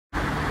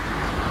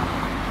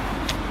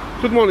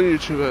Good morning,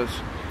 YouTubers.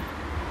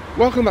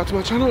 Welcome back to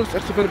my channel. It's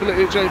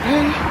Availability JP,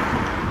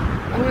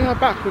 and we are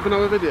back with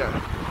another video.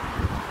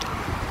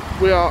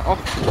 We are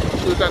off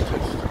to the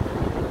dentist.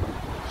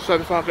 So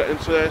before I get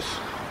into this,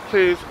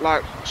 please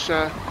like,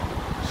 share,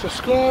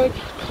 subscribe,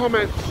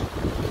 comment,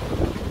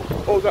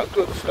 all that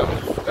good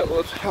stuff. It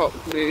would help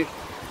me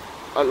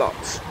a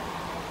lot.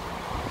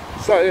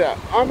 So yeah,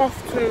 I'm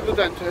off to the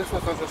dentist,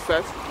 as I just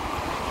said.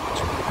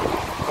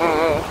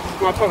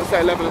 My appointment's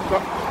at 11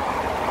 o'clock.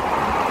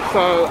 So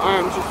I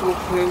am just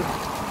walking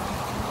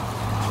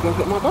to go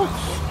get my bus.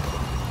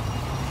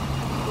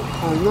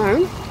 And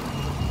then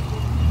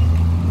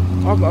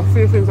I've got a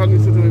few things I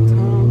need to do in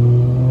town.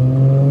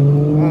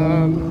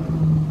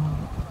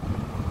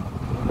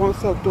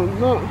 Once I've done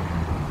that,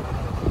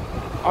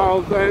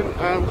 I'll then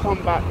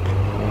come back.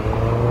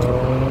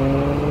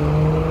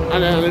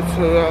 And then I need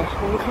to,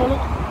 what do you call it?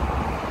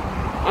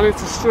 I need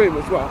to stream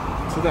as well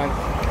today.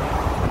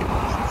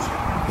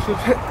 To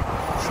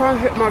try and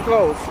hit my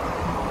goals.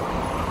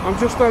 I'm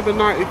just over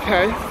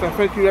 90k, so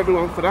thank you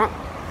everyone for that.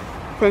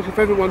 Thank you for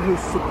everyone who's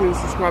been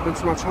subscribing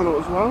to my channel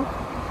as well.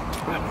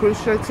 I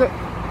appreciate it.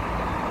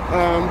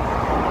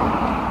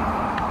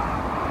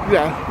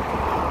 Yeah,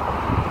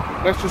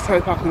 let's just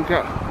hope I can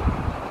get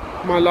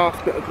my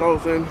last bit of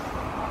goals in.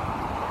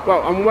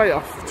 Well, I'm way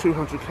off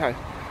 200k.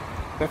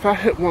 If I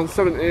hit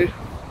 170,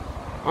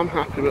 I'm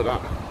happy with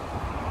that.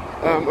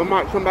 I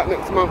might come back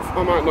next month,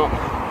 I might not.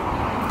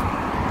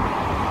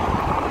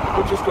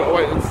 We've just got to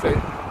wait and see.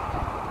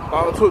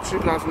 I'll talk to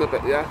you guys in a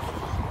bit, yeah?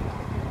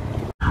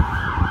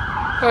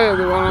 Hey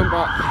everyone, I'm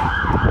back.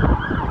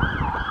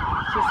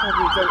 Just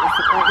having a dentist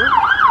appointment.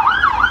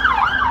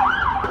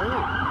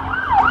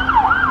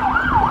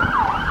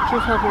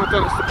 Just had my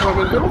dentist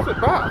appointment. It wasn't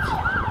bad.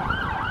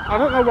 I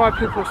don't know why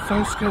people are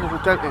so scared of the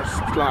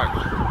dentist. Like,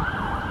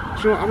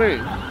 do you know what I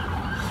mean?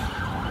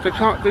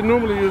 They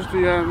normally use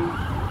the,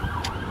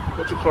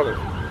 what do you call it?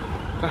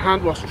 The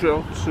hand wash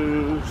drill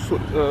to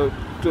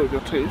do with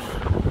your teeth.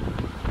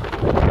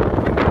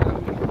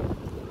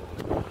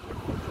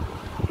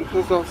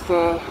 Because of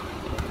the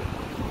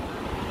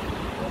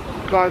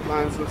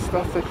guidelines and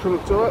stuff, they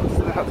couldn't do it,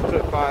 so they had to do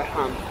it by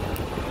hand.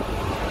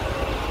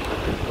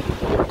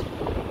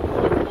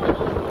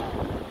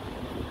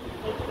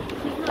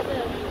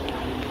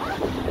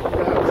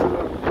 They had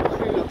to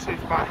clean your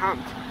teeth by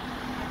hand.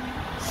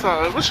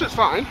 So, which is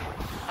fine.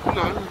 You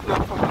know, no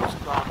problems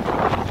with that.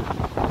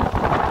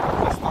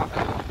 It's not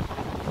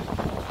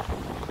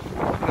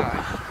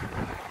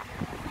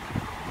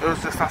it was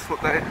just that's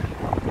what they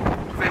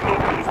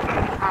normally use the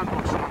hand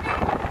wash on,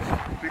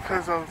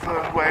 because of the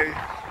way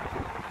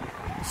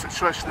the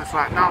situation is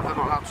right now, they're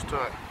not allowed to do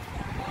it.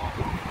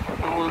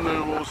 All the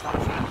new rules like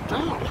that.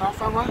 Damn, can't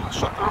find my house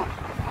shut down.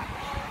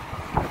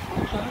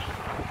 Okay.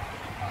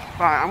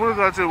 Right, I'm gonna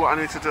go do what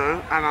I need to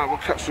do, and I will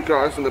catch you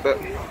guys in a bit.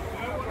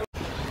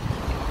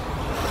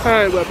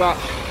 Hey, we're back.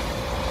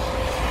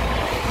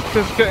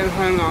 Just getting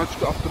home now, I just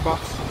got off the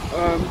bus.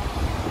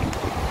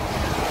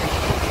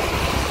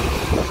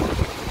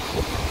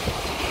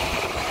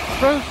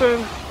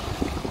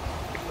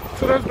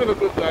 Today's been a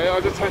good day. I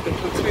just hope it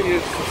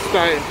continues to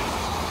stay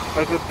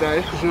a good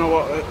day, because you know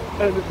what,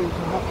 anything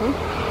can happen,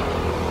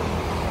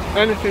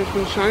 anything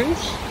can change.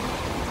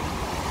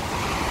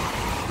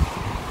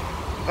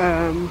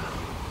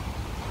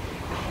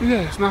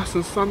 Yeah, it's nice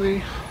and sunny.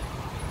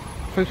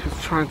 I think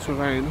it's trying to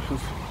rain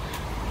because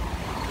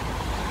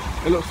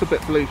it looks a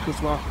bit bleak as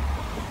well.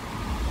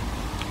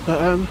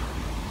 But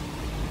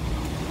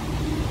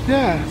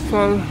yeah,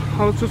 so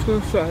I was just going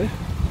to say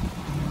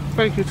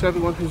thank you to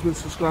everyone who's been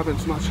subscribing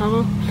to my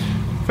channel.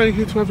 Thank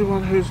you to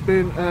everyone who's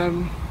been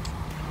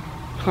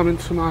coming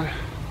to my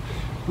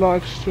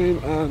live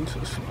stream and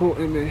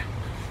supporting me.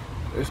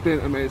 It's been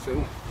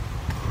amazing.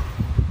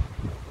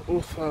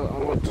 Also, I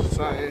want to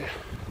say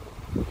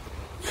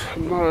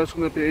tomorrow's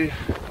going to be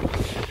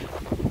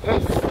a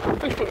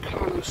different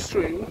kind of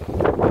stream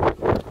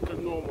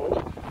than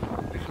normal,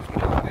 because we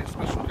have a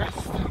special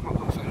guest. I'm not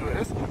going to say who it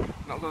is. I'm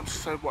not going to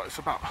say what it's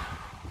about.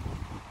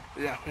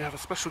 But yeah, we have a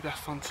special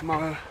guest on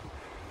tomorrow,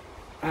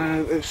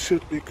 and it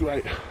should be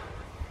great.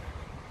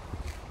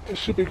 It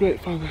should be great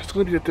fun. It's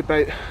going to be a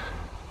debate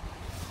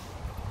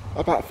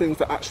about things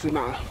that actually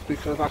matter,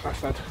 because like I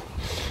said,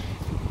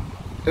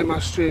 in my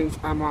streams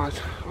and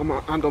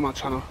on my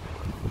channel,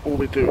 all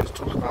we do is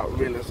talk about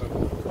realism.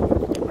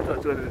 We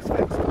don't do any of this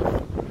fake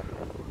stuff.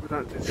 We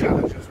don't do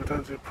challenges, we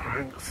don't do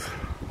pranks.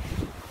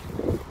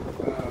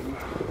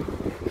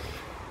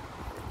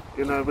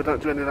 You know, we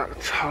don't do any of that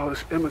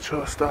childish,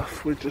 immature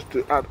stuff. We just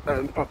do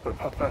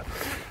proper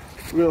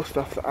real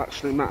stuff that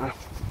actually matter.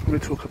 We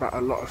talk about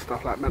a lot of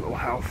stuff like mental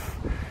health,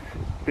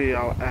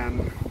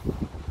 BLM.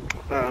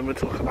 We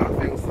talk about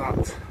things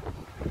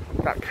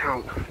that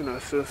count, you know,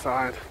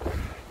 suicide,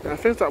 you know,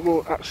 things that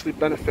will actually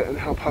benefit and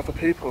help other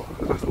people,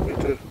 and that's what we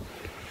do.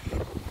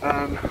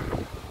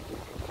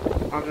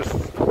 I've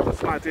just got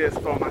some ideas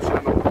for my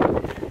channel,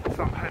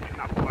 so I'm hoping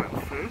that will work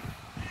through.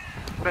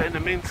 But in the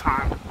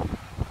meantime,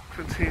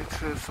 continue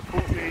to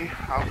support me,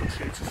 I'll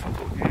continue to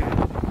support you.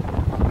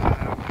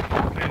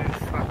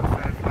 Please, like I said,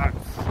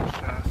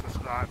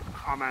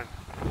 comment.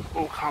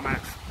 All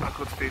comments are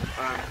good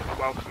feedback, are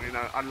welcome, you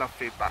know, I love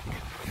feedback.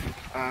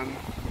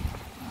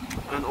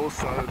 And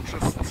also,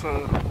 just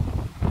to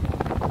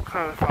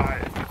clarify,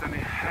 if there's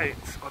any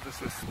hate or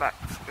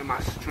disrespect in my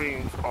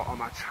streams or on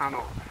my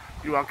channel,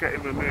 you are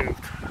getting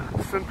removed.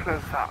 Simple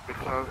as that,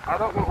 because I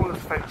don't want all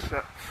this fake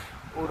shit,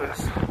 all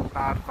this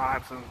bad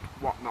vibes and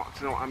whatnot,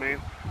 do you know what I mean?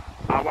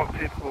 I want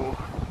people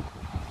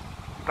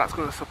that's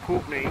going to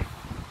support me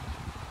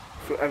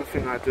through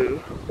everything I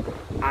do,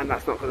 and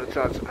that's not going to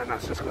judge, and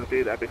that's just going to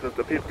be there, because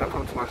the people that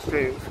come to my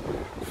streams,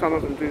 some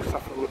of them do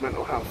suffer with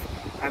mental health,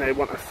 and they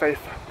want a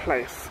safe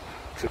place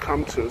to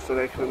come to so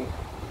they can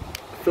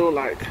feel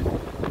like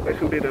they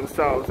can be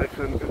themselves, they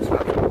can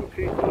interact with other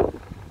people,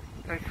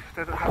 they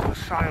don't have to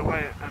shy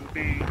away and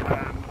be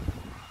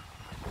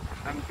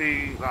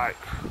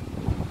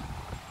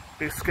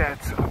scared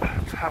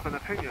to have an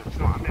opinion, do you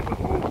know what I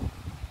mean?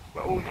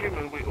 We're all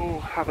human, we all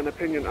have an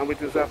opinion, and we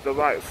deserve the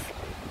rights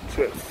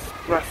to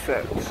express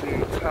it,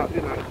 to tell,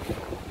 you know,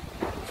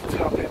 to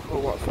tell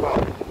people what's what.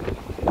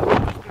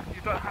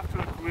 You don't have to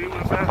agree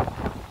with it,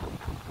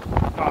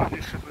 but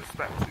you should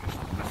respect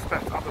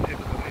other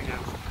people's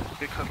opinions,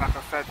 because like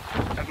I said,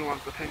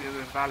 everyone's opinion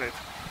is valid,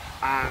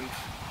 and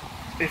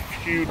if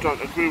you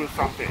don't agree with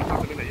something, it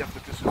doesn't mean that you have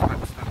to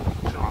disrespect them,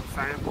 do you know what I'm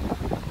saying?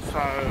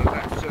 So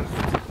let's just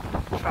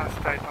try to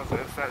stay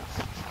positive, let's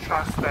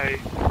try to stay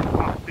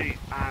upbeat,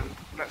 and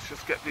let's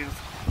just get these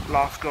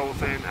last goals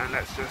in, and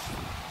let's just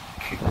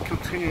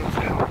continue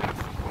to help and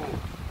support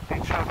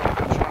each other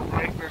and try to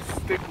break this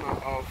stigma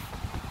of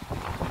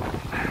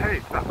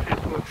hate that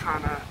people are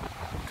trying to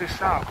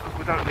dish out, because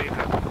we don't need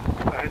it.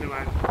 But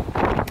anyway,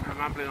 I'm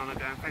rambling on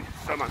again. Thank you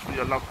so much for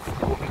your love,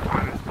 support and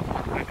kindness.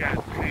 Again,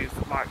 please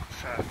like,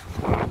 share,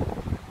 subscribe,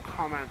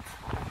 comment.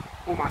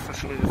 All my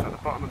social medias at the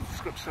bottom of the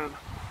description.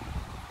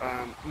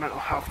 Mental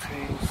health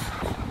teams,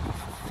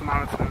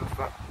 Samaritans,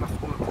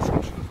 that's all in the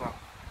description as well.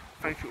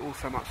 Thank you all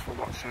so much for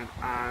watching,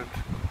 and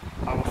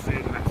I will see you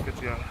in the next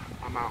video.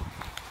 I'm out.